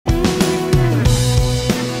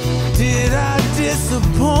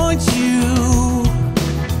disappoint you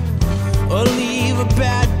or leave a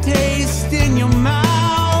bad taste in your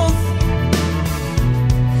mouth.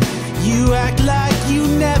 You act like you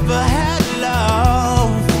never had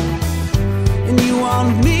love, and you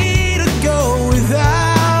want me to go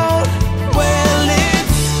without. Well,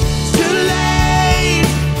 it's too late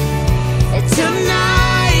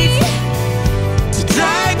tonight to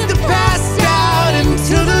drag the past out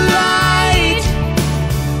into the light.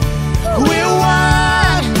 We're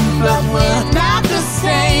one, but we're not the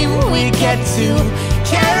same. We get to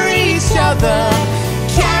carry each other,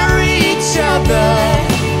 carry each other.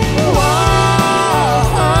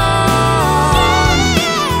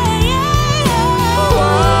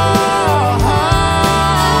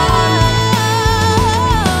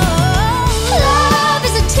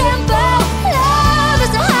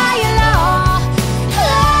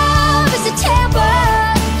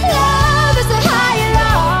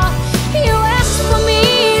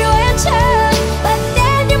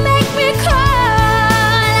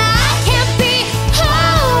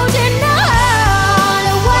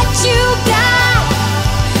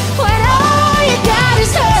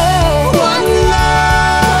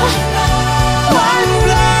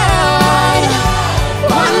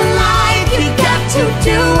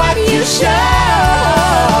 Do what you should.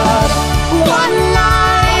 One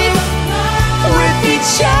life with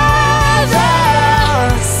each other.